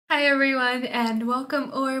Hi everyone, and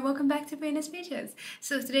welcome back to Brainless Pages.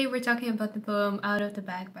 So today we're talking about the poem Out of the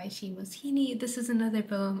Bag by Seamus Heaney. This is another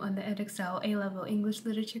poem on the Edexcel A-level English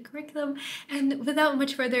literature curriculum, and without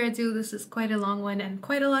much further ado, this is quite a long one and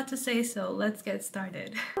quite a lot to say, so let's get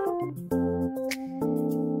started.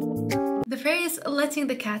 The phrase letting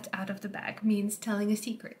the cat out of the bag means telling a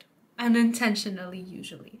secret. Unintentionally,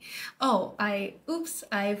 usually.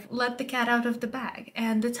 I've let the cat out of the bag.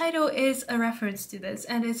 And the title is a reference to this,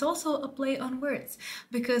 and it's also a play on words,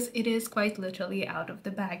 because it is quite literally out of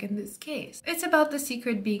the bag in this case. It's about the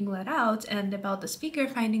secret being let out, and about the speaker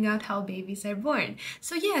finding out how babies are born.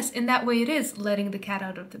 So yes, in that way it is letting the cat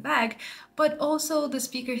out of the bag, but also the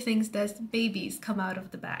speaker thinks that babies come out of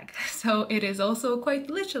the bag. So it is also quite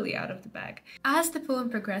literally out of the bag. As the poem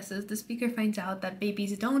progresses, the speaker finds out that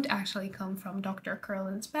babies don't actually come from Dr.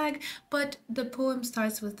 Curlin's bag, but the poem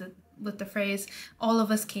starts with the phrase, all of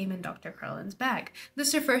us came in Dr. Curlin's bag.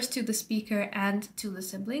 This refers to the speaker and to the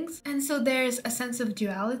siblings. And so there's a sense of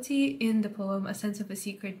duality in the poem, a sense of a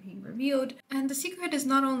secret being revealed. And the secret is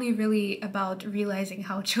not only really about realizing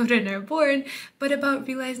how children are born, but about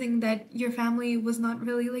realizing that your family was not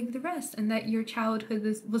really like the rest, and that your childhood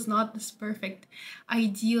was not this perfect,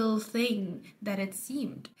 ideal thing that it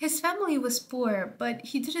seemed. His family was poor, but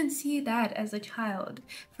he didn't see that as a child.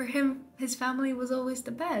 For him, his family was always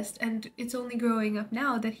the best, and it's only growing up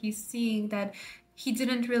now that he's seeing that he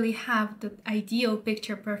didn't really have the ideal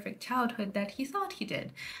picture-perfect childhood that he thought he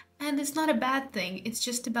did. And it's not a bad thing, it's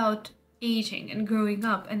just about aging and growing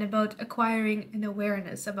up, and about acquiring an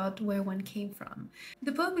awareness about where one came from.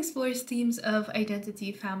 The poem explores themes of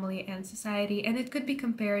identity, family, and society, and it could be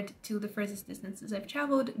compared to The Furthest Distances I've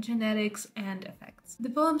Traveled, Genetics, and Effects.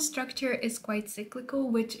 The poem's structure is quite cyclical,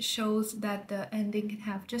 which shows that the ending can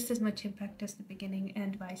have just as much impact as the beginning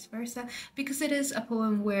and vice versa, because it is a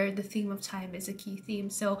poem where the theme of time is a key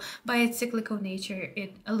theme, so by its cyclical nature,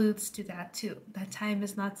 it alludes to that too, that time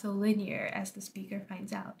is not so linear as the speaker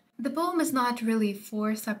finds out. The poem is not really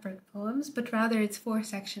 4 separate poems, but rather it's 4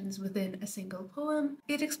 sections within a single poem.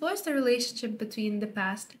 It explores the relationship between the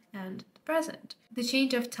past and the present, the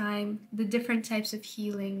change of time, the different types of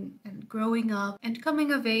healing and growing up and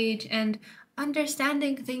coming of age and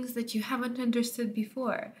understanding things that you haven't understood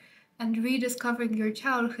before, and rediscovering your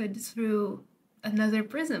childhood through another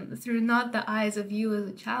prism, through not the eyes of you as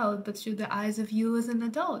a child, but through the eyes of you as an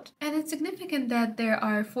adult. And it's significant that there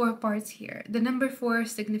are 4 parts here. The number 4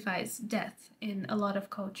 signifies death in a lot of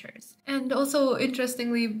cultures. And also,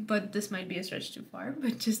 interestingly, but this might be a stretch too far,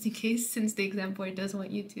 but just in case, since the exam board does want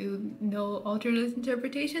you to know alternate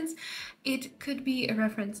interpretations, it could be a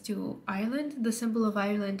reference to Ireland. The symbol of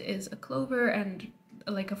Ireland is a clover, and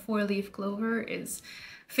like a 4-leaf clover is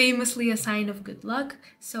famously a sign of good luck,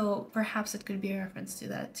 so perhaps it could be a reference to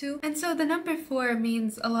that too. And so the number 4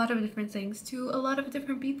 means a lot of different things to a lot of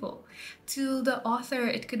different people. To the author,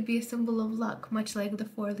 it could be a symbol of luck, much like the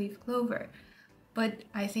 4-leaf clover. But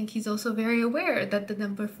I think he's also very aware that the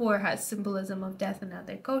number 4 has symbolism of death in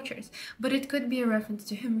other cultures. But it could be a reference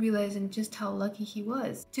to him realizing just how lucky he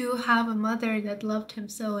was to have a mother that loved him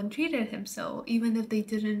so and treated him so, even if they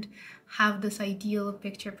didn't have this ideal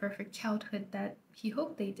picture-perfect childhood that he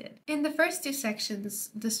hoped they did. In the first 2 sections,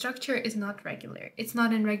 the structure is not regular. It's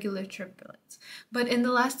not in regular triplets. But in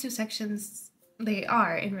the last 2 sections, they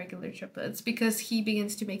are in regular triplets, because he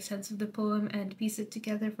begins to make sense of the poem and piece it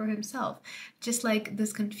together for himself. Just like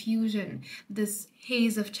this confusion, this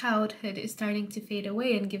haze of childhood is starting to fade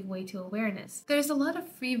away and give way to awareness. There's a lot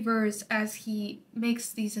of free verse as he makes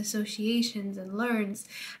these associations and learns,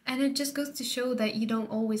 and it just goes to show that you don't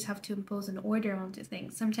always have to impose an order onto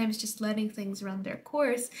things. Sometimes just letting things run their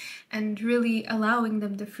course and really allowing you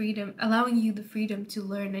the freedom to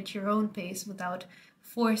learn at your own pace without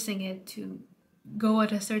forcing it to go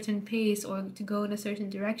at a certain pace or to go in a certain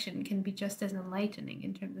direction can be just as enlightening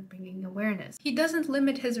in terms of bringing awareness. He doesn't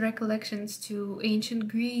limit his recollections to ancient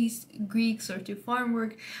Greeks or to farm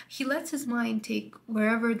work. He lets his mind take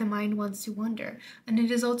wherever the mind wants to wander, and it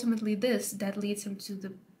is ultimately this that leads him through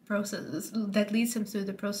the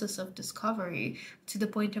process of discovery to the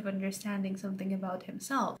point of understanding something about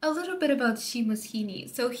himself. A little bit about Seamus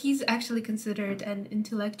Heaney. So he's actually considered an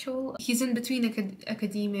intellectual. He's in between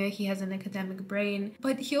academia, he has an academic brain,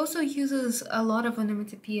 but he also uses a lot of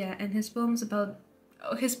onomatopoeia, and his poems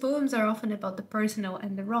are often about the personal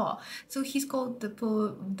and the raw. So he's called the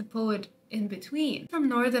poet in between. From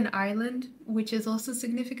Northern Ireland, which is also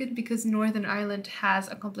significant because Northern Ireland has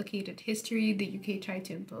a complicated history. The UK tried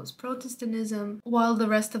to impose Protestantism, while the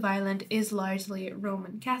rest of Ireland is largely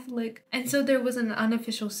Roman Catholic. And so there was an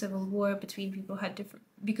unofficial civil war between people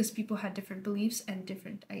because people had different beliefs and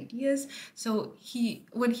different ideas. So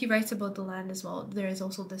when he writes about the land as well, there is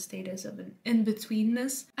also the status of an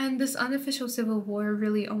in-betweenness. And this unofficial civil war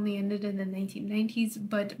really only ended in the 1990s,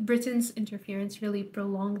 but Britain's interference really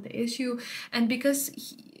prolonged the issue. And because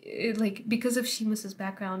of Seamus's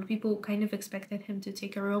background, people kind of expected him to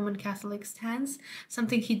take a Roman Catholic stance,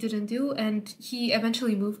 something he didn't do, and he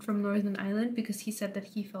eventually moved from Northern Ireland because he said that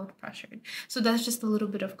he felt pressured. So that's just a little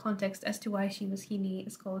bit of context as to why Seamus Heaney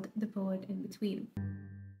is called the poet in between.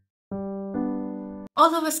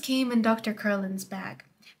 All of us came in Dr. Curlin's bag.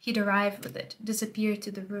 He'd arrive with it, disappear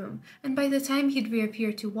to the room, and by the time he'd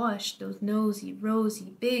reappear to wash those nosy,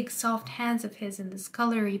 rosy, big, soft hands of his in the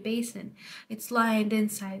scullery basin, its lined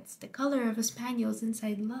insides the color of a spaniel's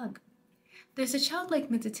inside lug. There's a childlike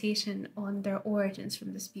meditation on their origins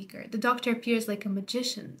from the speaker. The doctor appears like a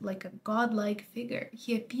magician, like a godlike figure.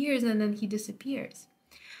 He appears and then he disappears.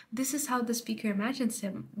 This is how the speaker imagines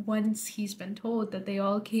him once he's been told that they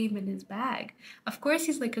all came in his bag. Of course,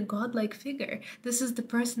 he's like a godlike figure. This is the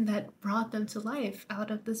person that brought them to life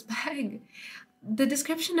out of this bag. The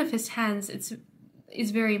description of his hands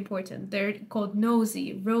is very important. They're called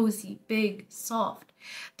nosy, rosy, big, soft.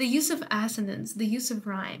 The use of assonance, the use of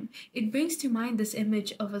rhyme, it brings to mind this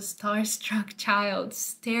image of a starstruck child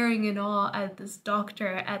staring in awe at this doctor,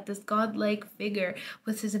 at this godlike figure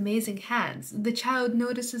with his amazing hands. The child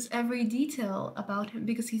notices every detail about him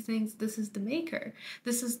because he thinks this is the maker.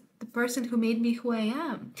 This is the person who made me who I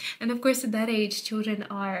am. And of course, at that age, children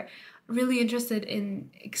are really interested in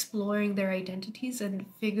exploring their identities and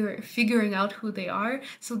figuring out who they are.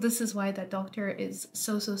 So this is why that doctor is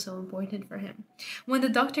so important for him. When the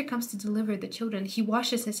doctor comes to deliver the children, he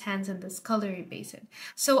washes his hands in the scullery basin.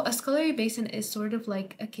 So a scullery basin is sort of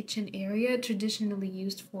like a kitchen area traditionally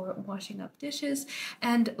used for washing up dishes,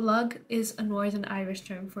 and lug is a Northern Irish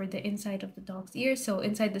term for the inside of the dog's ear. So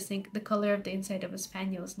inside the sink, the color of the inside of a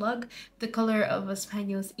spaniel's lug, the color of a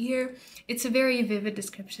spaniel's ear. It's a very vivid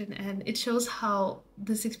description, and it shows how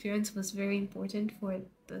this experience was very important for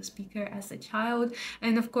the speaker as a child.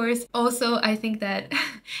 And of course, also, I think that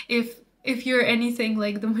if you're anything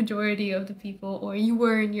like the majority of the people, or you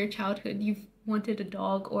were in your childhood, you've wanted a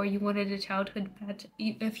dog or you wanted a childhood pet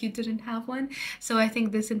if you didn't have one. So I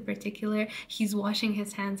think this in particular, he's washing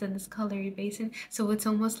his hands in the scullery basin. So it's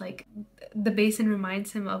almost like the basin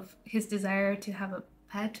reminds him of his desire to have a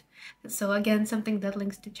pet. So again, something that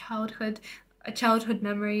links to childhood, a childhood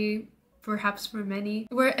memory, perhaps for many.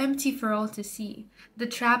 We're empty for all to see, the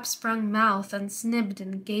trap-sprung mouth unsnibbed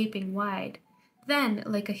and gaping wide. Then,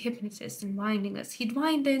 like a hypnotist in winding us, he'd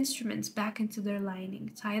wind the instruments back into their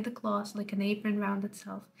lining, tie the cloth like an apron round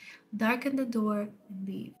itself, darken the door, and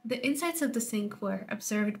leave. The insides of the sink were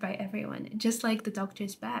observed by everyone, just like the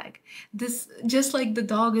doctor's bag. Just like the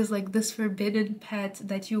dog is like this forbidden pet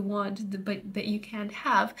that you want, but that you can't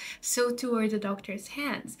have, so too are the doctor's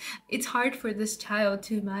hands. It's hard for this child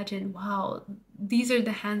to imagine, wow, these are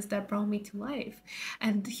the hands that brought me to life.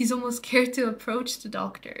 And he's almost scared to approach the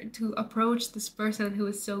doctor, to approach this person who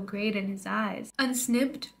is so great in his eyes.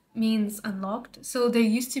 Unsnibbed means unlocked. So there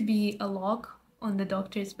used to be a lock on the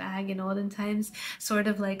doctor's bag in olden times, sort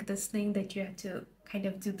of like this thing that you had to kind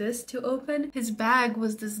of do this to open. His bag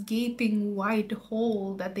was this gaping white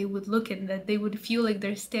hole that they would look in, that they would feel like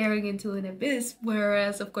they're staring into an abyss,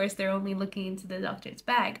 whereas of course they're only looking into the doctor's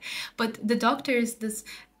bag. But the doctor is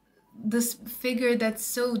this figure that's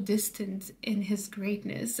so distant in his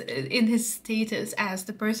greatness, in his status as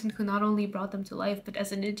the person who not only brought them to life, but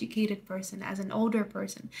as an educated person, as an older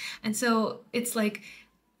person. And so it's like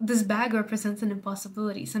this bag represents an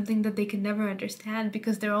impossibility, something that they can never understand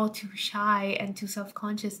because they're all too shy and too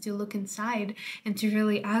self-conscious to look inside and to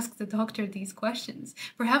really ask the doctor these questions.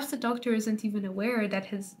 Perhaps the doctor isn't even aware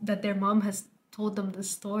that their mom has told them the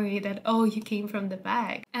story that, oh, you came from the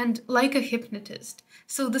bag. And like a hypnotist.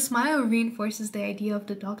 So the smile reinforces the idea of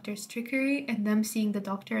the doctor's trickery and them seeing the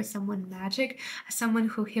doctor as someone magic, as someone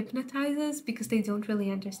who hypnotizes because they don't really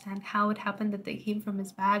understand how it happened that they came from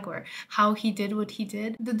his bag or how he did what he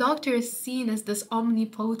did. The doctor is seen as this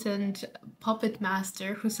omnipotent puppet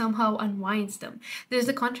master who somehow unwinds them. There's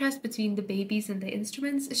a contrast between the babies and the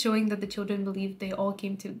instruments, showing that the children believe they all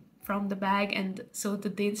came from the bag and so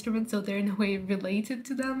did the instruments, so they're in a way related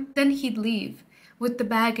to them. Then he'd leave, with the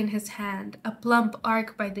bag in his hand, a plump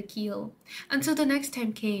ark by the keel, until the next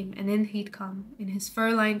time came, and in he'd come, in his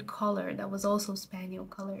fur-lined collar that was also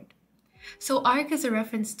spaniel-colored. So ark is a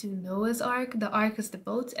reference to Noah's Ark. The ark is the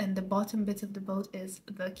boat, and the bottom bit of the boat is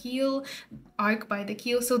the keel, ark by the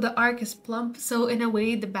keel. So the ark is plump, so in a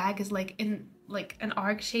way the bag is like an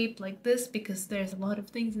arc shape like this because there's a lot of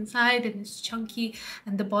things inside and it's chunky,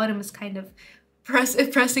 and the bottom is kind of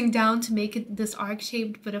pressing down to make it this arc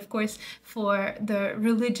shaped, but of course for the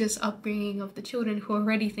religious upbringing of the children who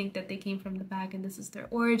already think that they came from the bag and this is their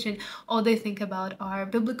origin, all they think about are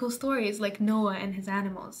biblical stories like Noah and his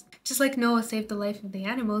animals. Just like Noah saved the life of the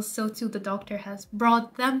animals, so too the doctor has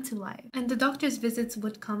brought them to life. And the doctor's visits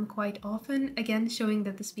would come quite often, again showing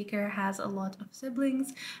that the speaker has a lot of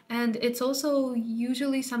siblings, and it's also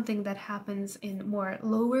usually something that happens in more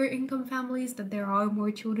lower income families, that there are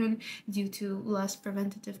more children due to less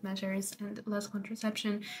preventative measures and less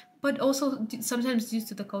contraception, but also sometimes due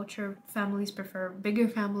to the culture, families prefer bigger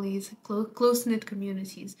families, close-knit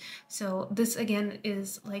communities. So this again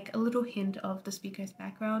is like a little hint of the speaker's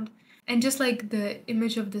background. And just like the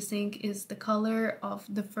image of the sink is the color of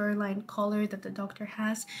the fur-lined collar that the doctor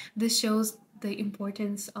has, this shows the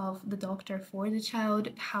importance of the doctor for the child,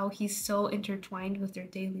 how he's so intertwined with their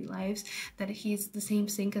daily lives that he's the same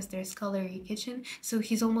sink as their scullery kitchen. So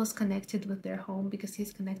he's almost connected with their home because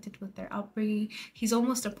he's connected with their upbringing. He's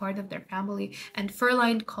almost a part of their family. And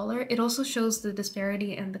fur-lined collar, it also shows the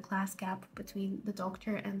disparity and the class gap between the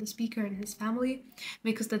doctor and the speaker and his family,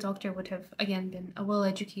 because the doctor would have again been a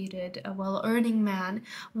well-educated, a well-earning man,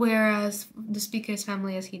 whereas the speaker's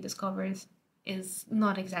family, as he discovers, is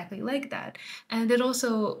not exactly like that. And it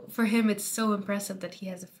also, for him, it's so impressive that he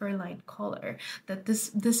has a fur-lined collar, that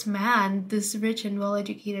this man, this rich and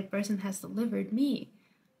well-educated person, has delivered me,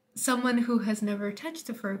 someone who has never touched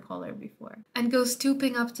a fur collar before. And goes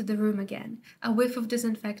stooping up to the room again, a whiff of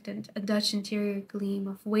disinfectant, a Dutch interior gleam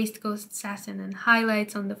of waistcoat satin and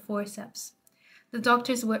highlights on the forceps. The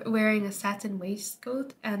doctor's wearing a satin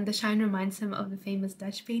waistcoat, and the shine reminds him of the famous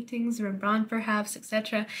Dutch paintings, Rembrandt perhaps,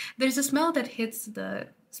 etc. There's a smell that hits the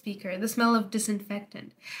speaker, the smell of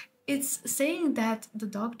disinfectant. It's saying that the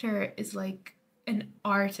doctor is like an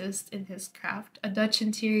artist in his craft, a Dutch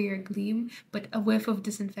interior gleam, but a whiff of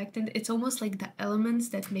disinfectant. It's almost like the elements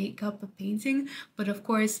that make up a painting, but of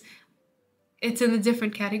course, it's in a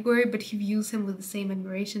different category, but he views him with the same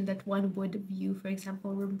admiration that one would view, for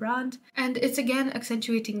example, Rembrandt. And it's again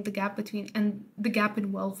accentuating the gap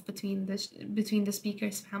in wealth between the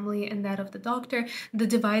speaker's family and that of the doctor, the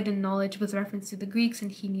divide in knowledge with reference to the Greeks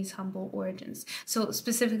and Heaney's humble origins. So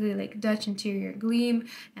specifically like Dutch interior gleam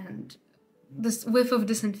and this whiff of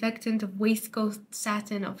disinfectant, of waistcoat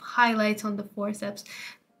satin, of highlights on the forceps.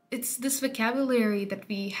 It's this vocabulary that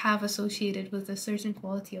we have associated with a certain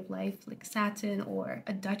quality of life, like satin or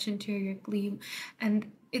a Dutch interior gleam.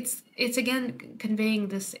 And it's again conveying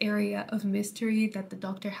this area of mystery that the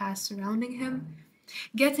doctor has surrounding him.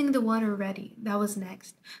 Getting the water ready, that was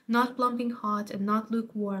next. Not plumping hot and not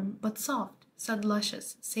lukewarm, but soft, sud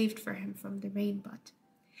luscious, saved for him from the rain butt.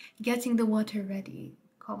 Getting the water ready,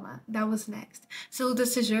 comma, that was next. So the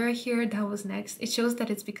caesura here, that was next, it shows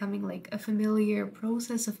that it's becoming like a familiar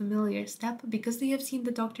process, a familiar step, because they have seen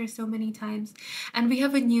the doctor so many times. And we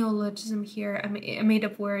have a neologism here, a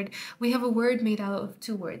made-up word. We have a word made out of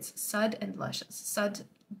two words, sud and luscious. Sud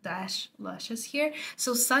dash luscious here.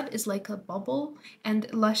 So sud is like a bubble, and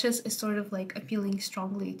luscious is sort of like appealing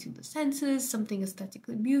strongly to the senses, something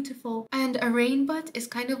aesthetically beautiful. And a rain butt is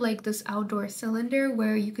kind of like this outdoor cylinder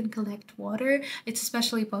where you can collect water. It's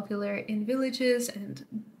especially popular in villages and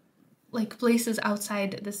like places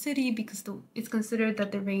outside the city, because it's considered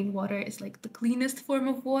that the rainwater is like the cleanest form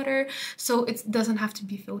of water, so it doesn't have to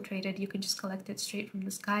be filtrated. You can just collect it straight from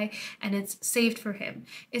the sky, and it's saved for him.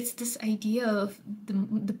 It's this idea of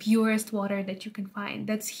the purest water that you can find,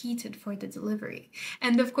 that's heated for the delivery.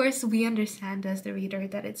 And of course we understand as the reader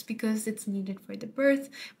that it's because it's needed for the birth,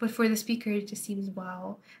 but for the speaker it just seems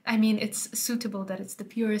wow. I mean, it's suitable that it's the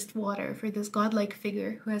purest water for this godlike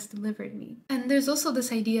figure who has delivered me. And there's also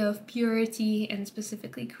this idea of purity, and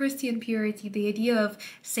specifically Christian purity, the idea of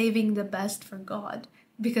saving the best for God,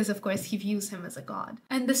 because of course he views him as a god.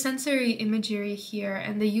 And the sensory imagery here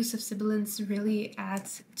and the use of sibilants really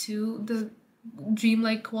adds to the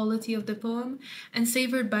dreamlike quality of the poem. And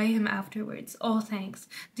savored by him afterwards, all thanks,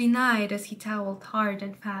 denied as he towelled hard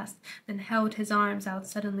and fast, then held his arms out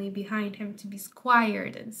suddenly behind him to be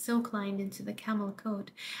squired and silk-lined into the camel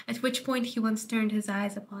coat, at which point he once turned his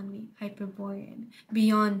eyes upon me, Hyperborean,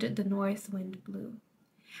 beyond the north wind blew.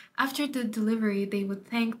 After the delivery, they would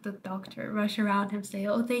thank the doctor, rush around him, say,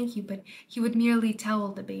 oh, thank you, but he would merely towel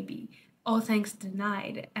the baby. all thanks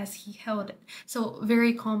denied as he held it. So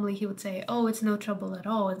very calmly he would say, oh, it's no trouble at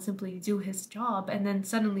all, and simply do his job, and then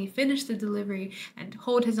suddenly finish the delivery and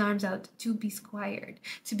hold his arms out to be squired,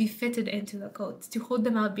 to be fitted into the coat, to hold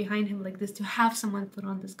them out behind him like this, to have someone put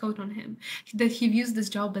on this coat on him. That he views this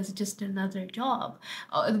job as just another job,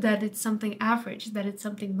 that it's something average, that it's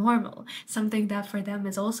something normal, something that for them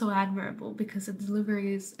is also admirable because a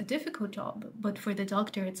delivery is a difficult job, but for the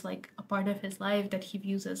doctor it's like a part of his life that he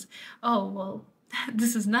views as, oh, well,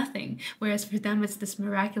 this is nothing. Whereas for them, it's this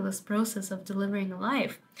miraculous process of delivering a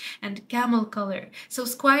life. And camel color. So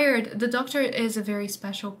squired, the doctor is a very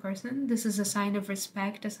special person. This is a sign of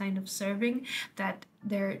respect, a sign of serving, that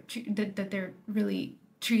they're really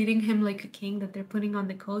treating him like a king, that they're putting on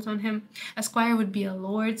the coat on him. A squire would be a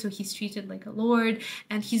lord, so he's treated like a lord,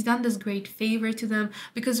 and he's done this great favor to them,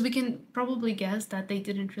 because we can probably guess that they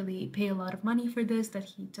didn't really pay a lot of money for this, that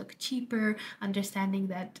he took cheaper, understanding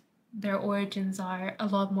that their origins are a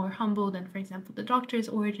lot more humble than, for example, the doctor's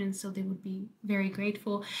origins, so they would be very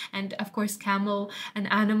grateful. And of course, camel, an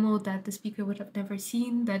animal that the speaker would have never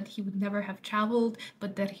seen, that he would never have traveled,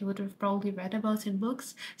 but that he would have probably read about in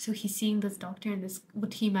books. So he's seeing this doctor in this,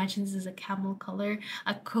 what he imagines is a camel color,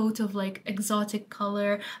 a coat of like exotic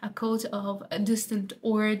color, a coat of a distant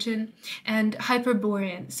origin, and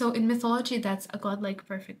Hyperborean. So in mythology, that's a godlike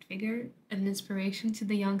perfect figure, an inspiration to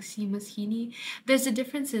the young Seamus Heaney. There's a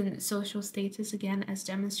difference in social status, again, as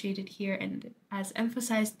demonstrated here and as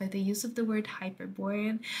emphasized by the use of the word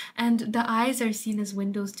Hyperborean. And the eyes are seen as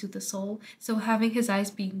windows to the soul. So having his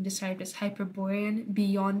eyes being described as Hyperborean,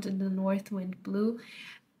 beyond the north wind blue,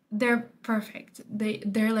 they're perfect.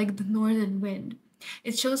 They're like the northern wind.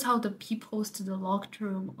 It shows how the peepholes to the locked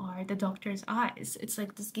room are the doctor's eyes. It's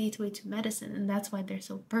like this gateway to medicine, and that's why they're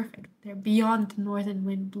so perfect. They're beyond the northern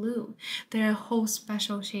wind blue. They're a whole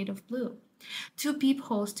special shade of blue. 2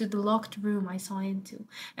 peepholes to the locked room I saw into.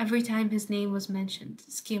 Every time his name was mentioned,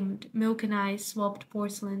 skimmed, milk and ice, swabbed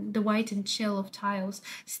porcelain, the white and chill of tiles,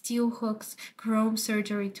 steel hooks, chrome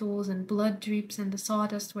surgery tools, and blood drips in the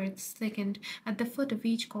sawdust where it's thickened at the foot of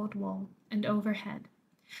each cold wall and overhead.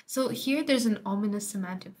 So here there's an ominous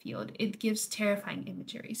semantic field. It gives terrifying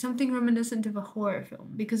imagery, something reminiscent of a horror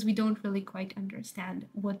film, because we don't really quite understand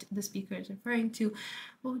what the speaker is referring to.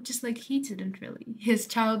 Well, just like he didn't really. His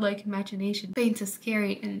childlike imagination paints a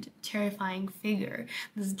scary and terrifying figure.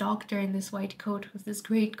 This doctor in this white coat with this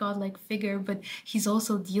great godlike figure, but he's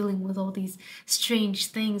also dealing with all these strange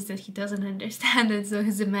things that he doesn't understand, and so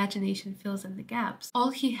his imagination fills in the gaps.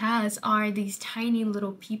 All he has are these tiny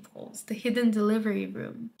little peepholes, the hidden delivery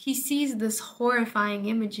room. He sees this horrifying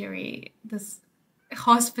imagery, this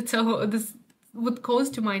hospital, this what calls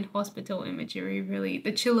to mind hospital imagery, really.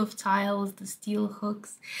 The chill of tiles, the steel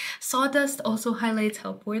hooks. Sawdust also highlights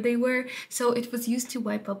how poor they were, so it was used to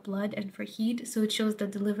wipe up blood and for heat, so it shows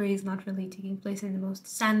that delivery is not really taking place in the most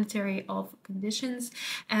sanitary of conditions.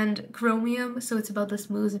 And chromium, so it's about the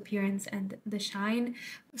smooth appearance and the shine.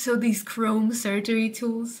 So these chrome surgery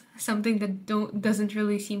tools, something that doesn't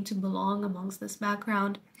really seem to belong amongst this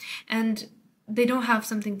background. And they don't have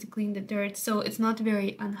something to clean the dirt, so it's not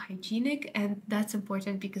very unhygienic, and that's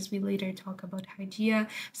important because we later talk about hygiene.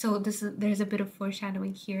 So there's a bit of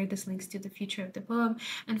foreshadowing here. This links to the future of the poem.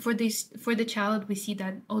 And for the child, we see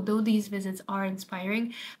that although these visits are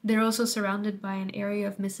inspiring, they're also surrounded by an area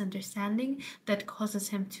of misunderstanding that causes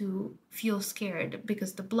him to feel scared,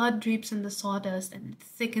 because the blood drips in the sawdust and it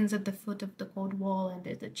thickens at the foot of the cold wall, and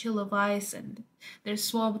there's a chill of ice, and there's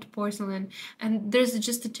swabbed porcelain, and there's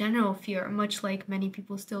just a general fear, much like many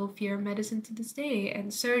people still fear medicine to this day,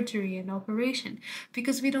 and surgery and operation,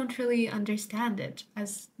 because we don't really understand it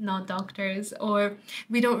as not doctors, or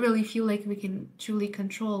we don't really feel like we can truly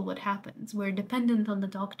control what happens. We're dependent on the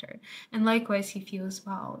doctor. And likewise, he feels,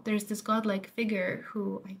 wow, there's this godlike figure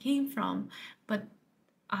who I came from, but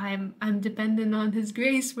I'm dependent on his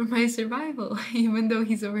grace for my survival, even though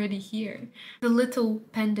he's already here. The little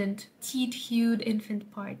pendant, teat-hued infant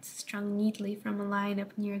parts strung neatly from a line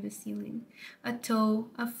up near the ceiling. A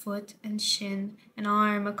toe, a foot, and shin, an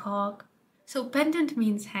arm, a cock. So pendant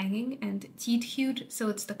means hanging, and teat-hued, so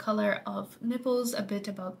it's the color of nipples, a bit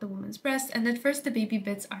about the woman's breast, and at first the baby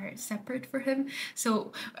bits are separate for him.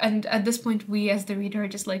 So, and at this point we as the reader are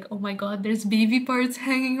just like, oh my god, there's baby parts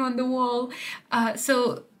hanging on the wall.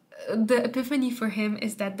 So the epiphany for him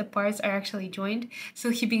is that the parts are actually joined, so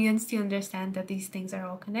he begins to understand that these things are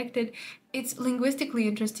all connected. It's linguistically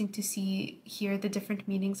interesting to see here the different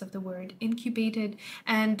meanings of the word incubated,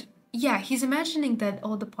 and yeah, he's imagining that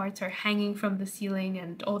all the parts are hanging from the ceiling,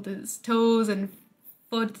 and all the toes and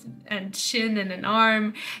foot and shin and an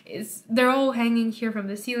arm. They're all hanging here from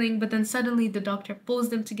the ceiling, but then suddenly the doctor pulls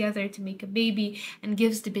them together to make a baby and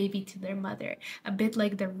gives the baby to their mother, a bit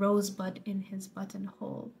like the rosebud in his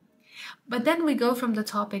buttonhole. But then we go from the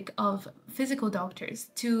topic of physical doctors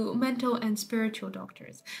to mental and spiritual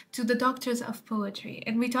doctors, to the doctors of poetry,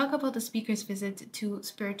 and we talk about the speaker's visit to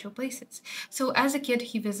spiritual places. So as a kid,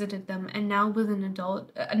 he visited them, and now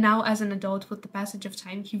as an adult, with the passage of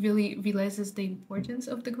time, he really realizes the importance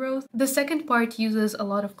of the growth. The second part uses a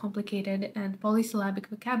lot of complicated and polysyllabic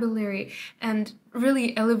vocabulary and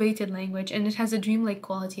really elevated language, and it has a dreamlike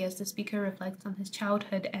quality as the speaker reflects on his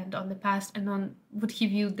childhood and on the past and on what he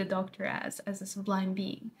viewed the doctor as a sublime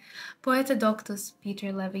being. Poeta Doctus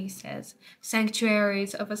Peter Levy says,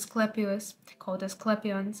 sanctuaries of Asclepius, called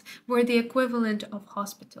Asclepions, were the equivalent of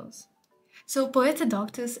hospitals. So Poeta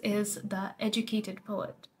Doctus is the educated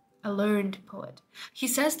poet, a learned poet. He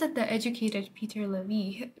says that the educated Peter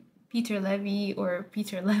Levy,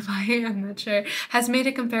 I'm not sure, has made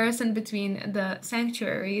a comparison between the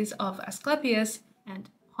sanctuaries of Asclepius and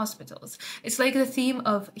hospitals. It's like the theme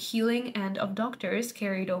of healing and of doctors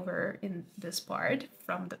carried over in this part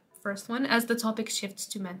from the first one as the topic shifts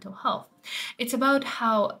to mental health. It's about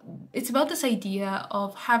this idea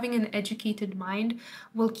of having an educated mind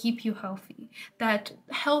will keep you healthy. That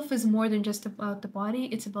health is more than just about the body,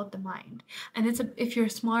 it's about the mind. And if you're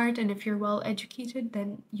smart and if you're well educated,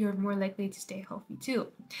 then you're more likely to stay healthy too.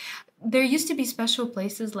 There used to be special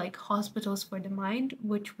places like hospitals for the mind,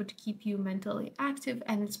 which would keep you mentally active,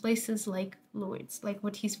 and it's places like Lourdes, like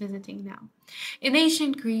what he's visiting now. In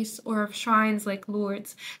ancient Greece, or of shrines like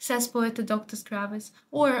Lourdes, says Poeta Doctus Gravis,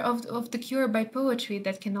 or of the cure by poetry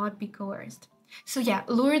that cannot be coerced. So yeah,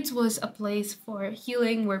 Lourdes was a place for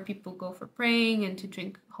healing where people go for praying and to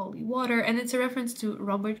drink holy water, and it's a reference to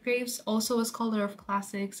Robert Graves, also a scholar of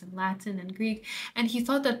classics and Latin and Greek, and he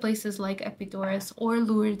thought that places like Epidaurus or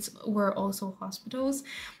Lourdes were also hospitals.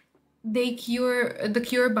 The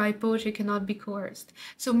cure by poetry cannot be coerced.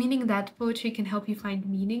 So meaning that poetry can help you find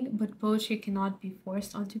meaning, but poetry cannot be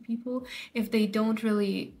forced onto people if they don't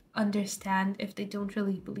really understand, if they don't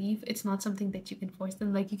really believe. It's not something that you can force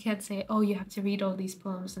them. Like you can't say, oh, you have to read all these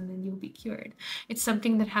poems and then you'll be cured. It's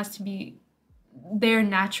something that has to be there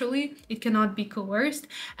naturally. It cannot be coerced,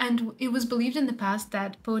 and it was believed in the past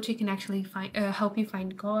that poetry can actually help you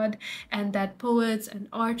find God, and that poets and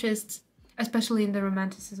artists, especially in the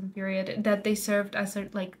Romanticism period, that they served as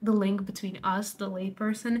like the link between us, the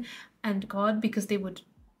layperson, and God, because they would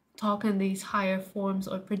talk in these higher forms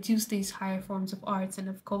or produce these higher forms of arts and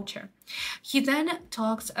of culture. He then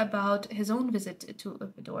talks about his own visit to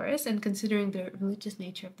Epidaurus, and considering the religious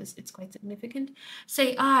nature of this, it's quite significant.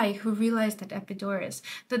 Say I, who realized at Epidaurus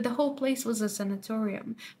that the whole place was a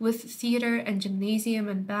sanatorium, with theater and gymnasium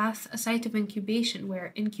and baths, a site of incubation,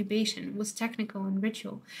 where incubation was technical and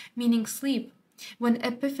ritual, meaning sleep, when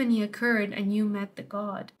epiphany occurred and you met the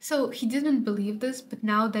god. So he didn't believe this, but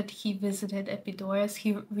now that he visited Epidaurus,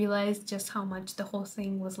 he realized just how much the whole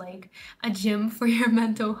thing was like a gym for your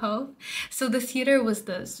mental health. So the theater was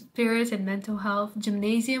the spirit and mental health,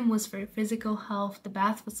 gymnasium was for physical health, the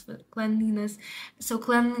bath was for cleanliness. So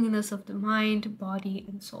cleanliness of the mind, body,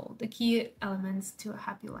 and soul, the key elements to a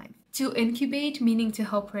happy life. To incubate, meaning to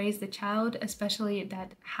help raise the child, especially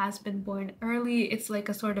that has been born early. It's like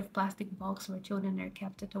a sort of plastic box where children are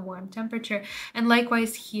kept at a warm temperature. And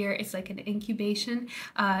likewise here, it's like an incubation,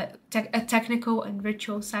 a technical and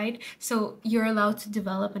ritual site. So you're allowed to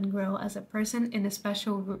develop and grow as a person in a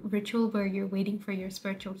special ritual where you're waiting for your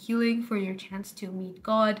spiritual healing, for your chance to meet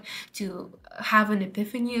God, to have an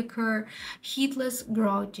epiphany occur. Heedless,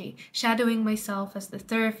 groggy, shadowing myself as the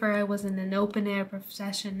thurifer. I was in an open-air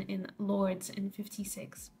procession in Lourdes in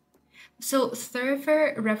 56. So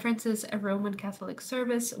thurifer references a Roman Catholic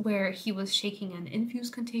service where he was shaking an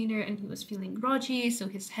infuse container and he was feeling groggy, so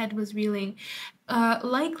his head was reeling,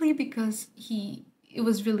 likely because it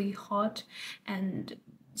was really hot. And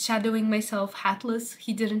shadowing myself, hatless.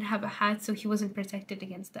 He didn't have a hat, so he wasn't protected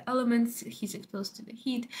against the elements. He's exposed to the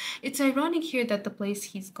heat. It's ironic here that the place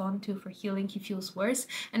he's gone to for healing, he feels worse.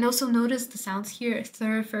 And also notice the sounds here,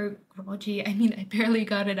 thurifer, groggy. I mean, I barely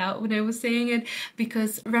got it out when I was saying it,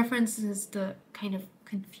 because references the kind of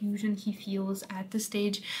confusion he feels at the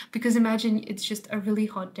stage. Because imagine it's just a really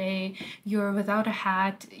hot day, you're without a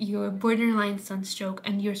hat, you're borderline sunstroke,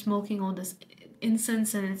 and you're smoking all this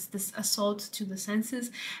incense, and it's this assault to the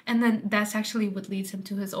senses. And then that's actually what leads him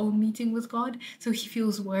to his own meeting with God. So he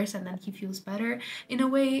feels worse and then he feels better. In a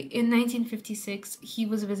way, in 1956, he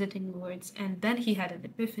was visiting Lourdes, and then he had an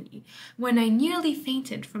epiphany. When I nearly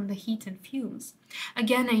fainted from the heat and fumes.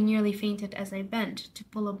 Again, I nearly fainted as I bent to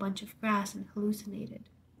pull a bunch of grass and hallucinated.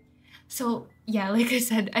 So yeah, like I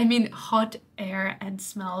said, I mean, hot air and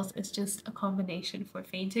smells is just a combination for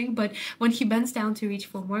fainting. But when he bends down to reach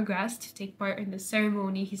for more grass to take part in the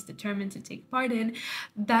ceremony he's determined to take part in,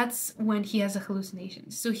 that's when he has a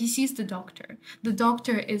hallucination. So he sees the doctor. The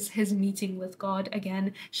doctor is his meeting with God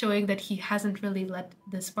again, showing that he hasn't really let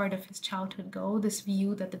this part of his childhood go, this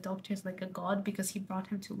view that the doctor is like a god because he brought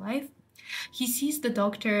him to life. He sees the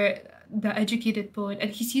doctor, the educated poet,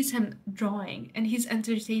 and he sees him drawing, and he's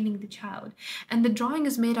entertaining the child. And the drawing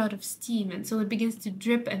is made out of steam, and so it begins to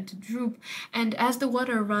drip and to droop. And as the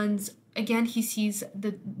water runs, again, he sees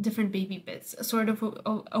the different baby bits, sort of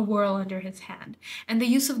a whirl under his hand. And the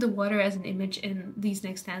use of the water as an image in these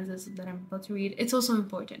next stanzas that I'm about to read, it's also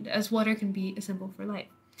important, as water can be a symbol for life.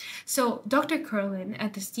 So Dr. Curlin,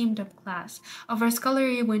 at the steamed-up glass of our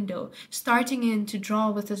scullery window, starting in to draw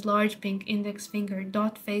with his large pink index finger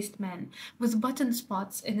dot-faced men, with button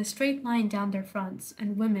spots in a straight line down their fronts,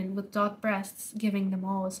 and women with dot breasts, giving them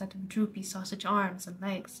all a set of droopy sausage arms and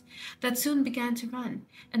legs, that soon began to run.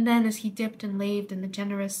 And then, as he dipped and laved in the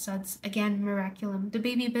generous suds, again miraculum, the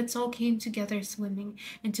baby bits all came together swimming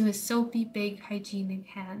into his soapy, big, hygienic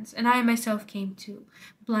hands, and I myself came too,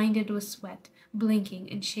 blinded with sweat, blinking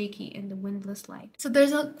and shaky in the windless light. So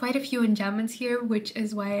there's quite a few enjambments here, which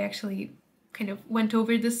is why I actually kind of went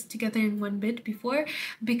over this together in one bit before,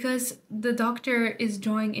 because the doctor is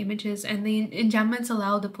drawing images and the enjambments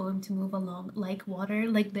allow the poem to move along like water,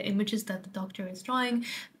 like the images that the doctor is drawing,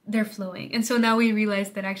 they're flowing. And so now we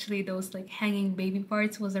realize that actually those like hanging baby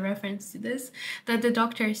parts was a reference to this, that the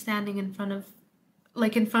doctor is standing in front of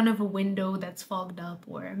a window that's fogged up,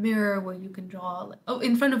 or a mirror where you can draw,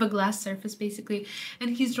 in front of a glass surface basically,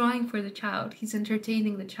 and he's drawing for the child, he's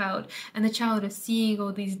entertaining the child, and the child is seeing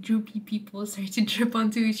all these droopy people start to drip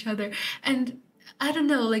onto each other. And I don't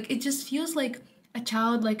know, like, it just feels like a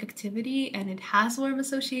childlike activity, and it has warm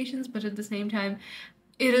associations, but at the same time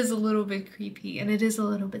it is a little bit creepy, and it is a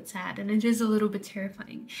little bit sad, and it is a little bit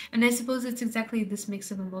terrifying. And I suppose it's exactly this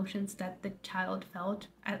mix of emotions that the child felt,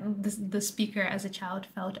 the speaker as a child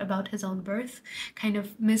felt about his own birth, kind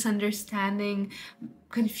of misunderstanding,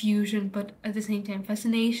 confusion, but at the same time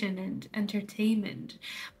fascination and entertainment.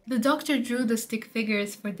 The doctor drew the stick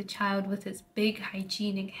figures for the child with his big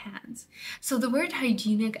hygienic hands. So the word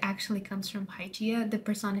hygienic actually comes from Hygeia, the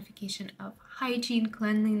personification of hygiene,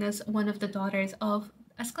 cleanliness, one of the daughters of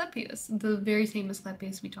Asclepius, the very same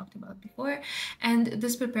Asclepius we talked about before. And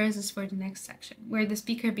this prepares us for the next section, where the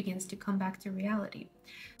speaker begins to come back to reality.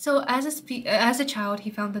 So as a child,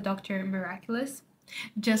 he found the doctor miraculous,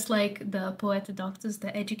 just like the poet doctus,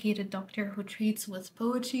 the educated doctor who treats with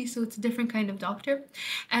poetry, so it's a different kind of doctor.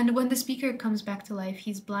 And when the speaker comes back to life,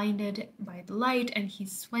 he's blinded by the light, and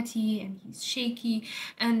he's sweaty, and he's shaky.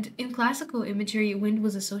 And in classical imagery, wind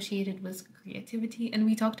was associated with creativity, and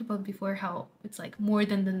we talked about before how it's like more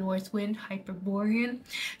than the north wind, Hyperborean.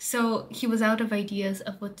 So he was out of ideas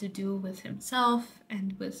of what to do with himself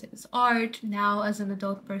and with his art now as an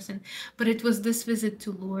adult person. But it was this visit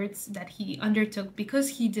to Lourdes that he undertook because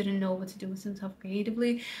he didn't know what to do with himself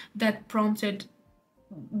creatively that prompted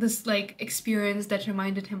this like experience that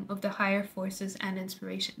reminded him of the higher forces and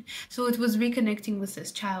inspiration. So it was reconnecting with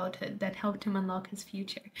his childhood that helped him unlock his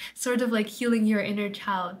future, sort of like healing your inner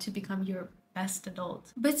child to become your best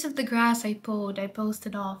adult. Bits of the grass I pulled, I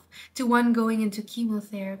posted off to one going into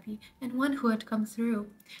chemotherapy and one who had come through.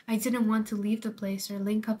 I didn't want to leave the place or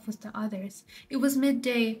link up with the others. It was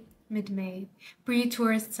midday, mid-May,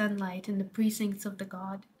 pre-tourist sunlight in the precincts of the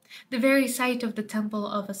god, the very site of the temple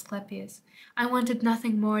of Asclepius. I wanted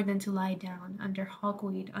nothing more than to lie down under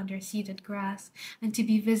hogweed, under seeded grass, and to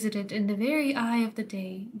be visited in the very eye of the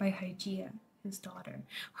day by Hygeia, his daughter,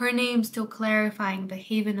 her name still clarifying the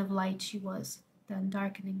haven of light she was, the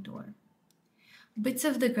undarkening door. Bits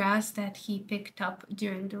of the grass that he picked up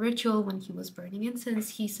during the ritual when he was burning incense,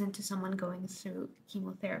 he sent to someone going through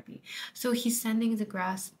chemotherapy. So he's sending the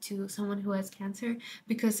grass to someone who has cancer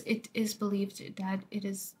because it is believed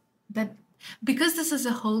that because this is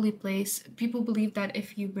a holy place, people believe that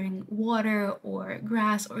if you bring water or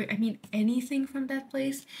grass or anything from that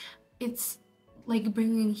place, it's like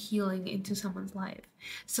bringing healing into someone's life.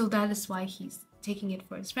 So that is why he's taking it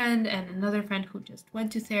for his friend and another friend who just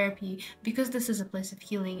went to therapy, because this is a place of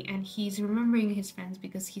healing, and he's remembering his friends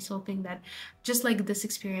because he's hoping that just like this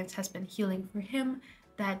experience has been healing for him,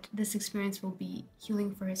 that this experience will be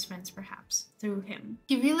healing for his friends, perhaps through him.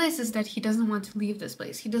 He realizes that he doesn't want to leave this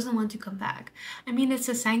place. He doesn't want to come back. I mean, it's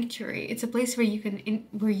a sanctuary. It's a place where you can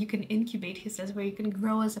incubate, he says, where you can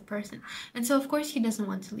grow as a person. And so of course he doesn't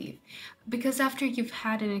want to leave, because after you've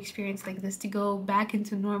had an experience like this, to go back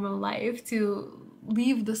into normal life, to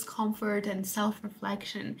leave this comfort and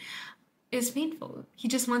self-reflection, is painful. He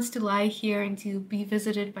just wants to lie here and to be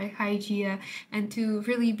visited by Hygeia, and to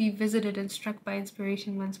really be visited and struck by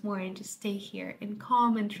inspiration once more, and just stay here in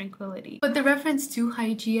calm and tranquility. But the reference to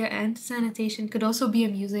Hygeia and sanitation could also be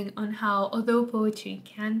amusing on how, although poetry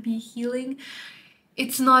can be healing,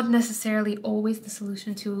 it's not necessarily always the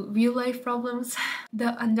solution to real life problems.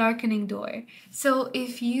 The undarkening door. So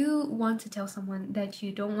if you want to tell someone that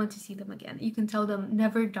you don't want to see them again, you can tell them,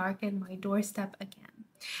 never darken my doorstep again.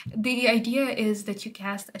 The idea is that you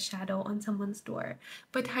cast a shadow on someone's door,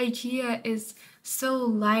 but Hygeia is so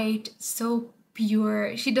light, so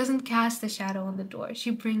pure. She doesn't cast a shadow on the door,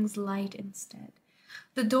 she brings light instead.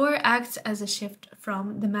 The door acts as a shift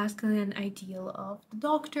from the masculine ideal of the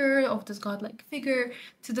doctor, of this godlike figure,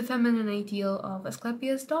 to the feminine ideal of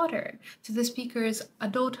Asclepius' daughter, to the speaker's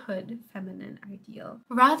adulthood feminine ideal.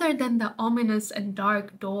 Rather than the ominous and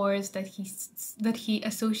dark doors that he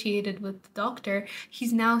associated with the doctor,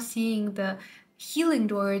 he's now seeing the healing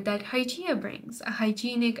door that Hygeia brings, a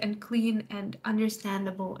hygienic and clean and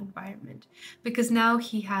understandable environment, because now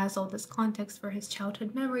he has all this context for his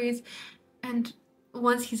childhood memories, and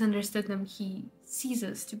once he's understood them, he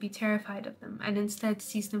ceases to be terrified of them and instead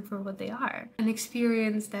sees them for what they are, an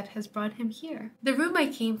experience that has brought him here. The room I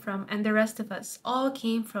came from, and the rest of us, all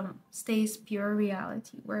came from stays pure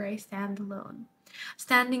reality, where I stand alone,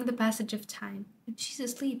 standing the passage of time, and she's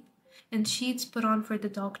asleep, and sheets put on for the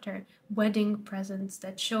doctor, wedding presents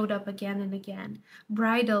that showed up again and again,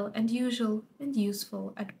 bridal and usual and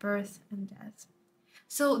useful at birth and death.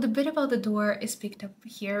 So the bit about the door is picked up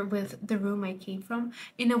here with the room I came from.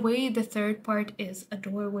 In a way, the third part is a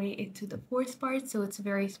doorway into the fourth part, so it's a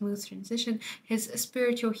very smooth transition. His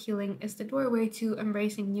spiritual healing is the doorway to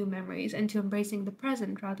embracing new memories and to embracing the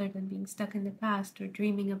present rather than being stuck in the past or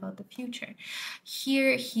dreaming about the future.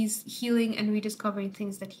 Here, he's healing and rediscovering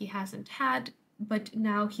things that he hasn't had, but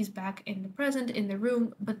now he's back in the present, in the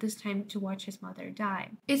room, but this time to watch his mother die.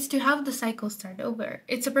 It's to have the cycle start over.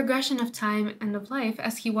 It's a progression of time and of life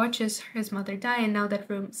as he watches his mother die, and now that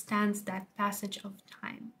room stands that passage of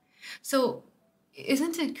time. So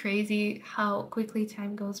isn't it crazy how quickly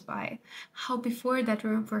time goes by? How before that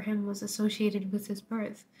room for him was associated with his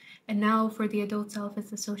birth, and now for the adult self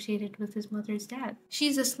it's associated with his mother's death.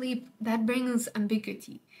 She's asleep, that brings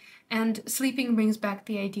ambiguity. And sleeping brings back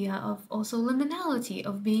the idea of also liminality,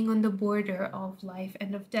 of being on the border of life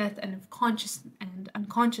and of death and of conscious and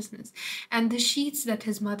unconsciousness. And the sheets that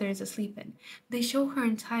his mother is asleep in, they show her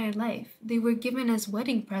entire life. They were given as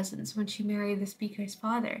wedding presents when she married the speaker's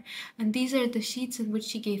father. And these are the sheets in which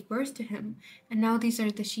she gave birth to him. And now these are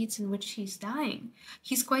the sheets in which she's dying.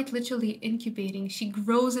 He's quite literally incubating. She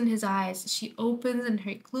grows in his eyes. She opens and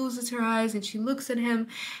he closes her eyes and she looks at him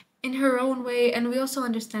in her own way, and we also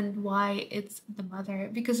understand why it's the mother,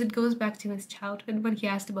 because it goes back to his childhood when he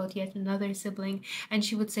asked about yet another sibling, and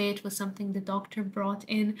she would say it was something the doctor brought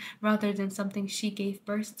in rather than something she gave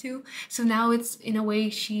birth to. So now it's, in a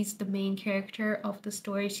way, she's the main character of the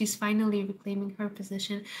story. She's finally reclaiming her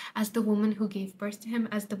position as the woman who gave birth to him,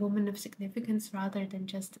 as the woman of significance rather than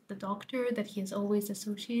just the doctor that he has always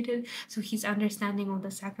associated. So he's understanding all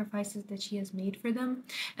the sacrifices that she has made for them.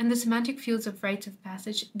 And the semantic fields of rites of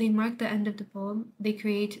passage, they mark the end of the poem. They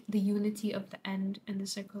create the unity of the end and the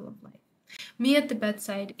circle of life. Me at the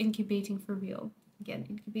bedside, incubating for real. Again,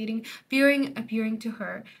 incubating, appearing to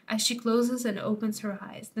her as she closes and opens her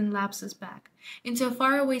eyes, then lapses back into a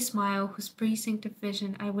faraway smile whose precinct of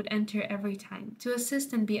vision I would enter every time, to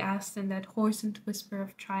assist and be asked in that hoarsened whisper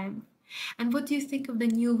of triumph. And what do you think of the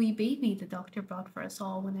new wee baby the doctor brought for us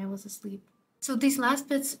all when I was asleep? So these last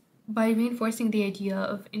bits, by reinforcing the idea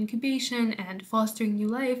of incubation and fostering new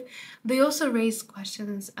life, they also raise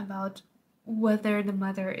questions about whether the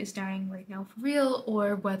mother is dying right now for real,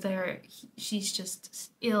 or whether she's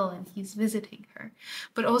just ill and he's visiting her.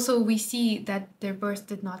 But also we see that their birth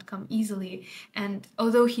did not come easily, and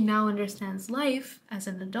although he now understands life as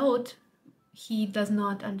an adult, he does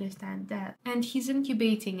not understand death. And he's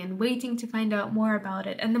incubating and waiting to find out more about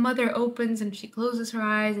it. And the mother opens and she closes her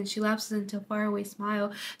eyes and she lapses into a faraway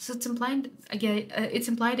smile. So it's implied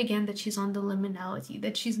again that she's on the liminality,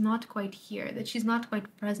 that she's not quite here, that she's not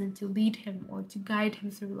quite present to lead him or to guide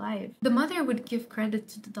him through life. The mother would give credit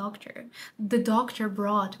to the doctor. The doctor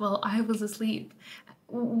brought while I was asleep.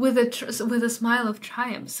 with with a smile of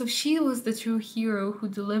triumph. So she was the true hero who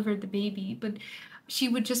delivered the baby, but she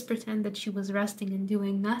would just pretend that she was resting and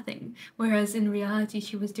doing nothing, whereas in reality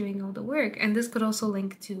she was doing all the work. And this could also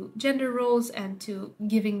link to gender roles and to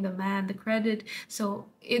giving the man the credit. So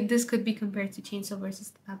this could be compared to Chainsaw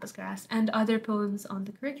versus the Pampas Grass and other poems on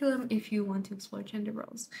the curriculum if you want to explore gender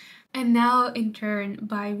roles. And now, in turn,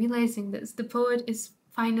 by realizing this, the poet is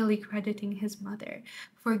finally crediting his mother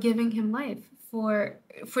for giving him life, for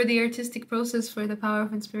the artistic process, for the power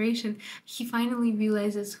of inspiration. He finally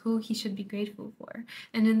realizes who he should be grateful for.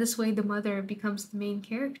 And in this way, the mother becomes the main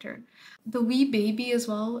character. The wee baby as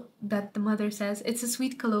well, that the mother says, it's a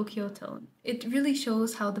sweet colloquial tone. It really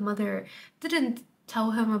shows how the mother didn't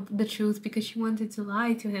tell him the truth because she wanted to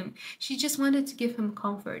lie to him. She just wanted to give him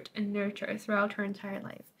comfort and nurture throughout her entire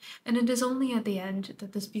life. And it is only at the end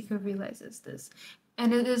that the speaker realizes this.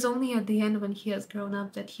 And it is only at the end when he has grown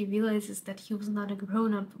up that he realizes that he was not a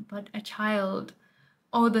grown-up but a child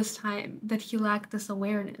all this time, that he lacked this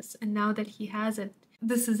awareness. And now that he has it,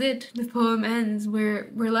 this is it. The poem ends. We're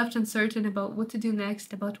left uncertain about what to do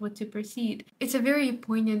next, about what to proceed. It's a very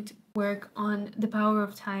poignant work on the power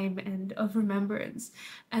of time and of remembrance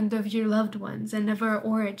and of your loved ones and of our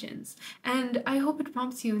origins. And I hope it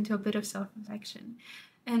prompts you into a bit of self-reflection.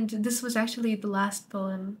 And this was actually the last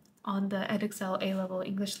poem on the Edexcel A-level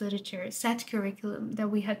English literature set curriculum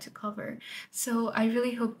that we had to cover. So I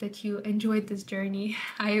really hope that you enjoyed this journey.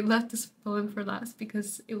 I left this poem for last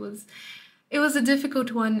because it was a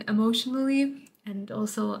difficult one emotionally and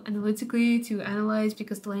also analytically to analyze,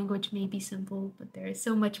 because the language may be simple, but there is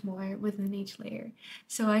so much more within each layer.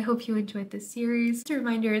 So I hope you enjoyed this series. Just a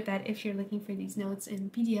reminder that if you're looking for these notes in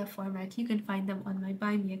PDF format, you can find them on my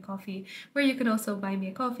Buy Me a Coffee, where you can also buy me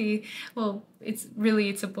a coffee. Well, it's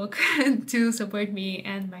a book to support me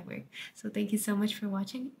and my work. So thank you so much for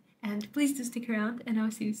watching, and please do stick around, and I'll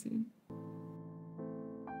see you soon.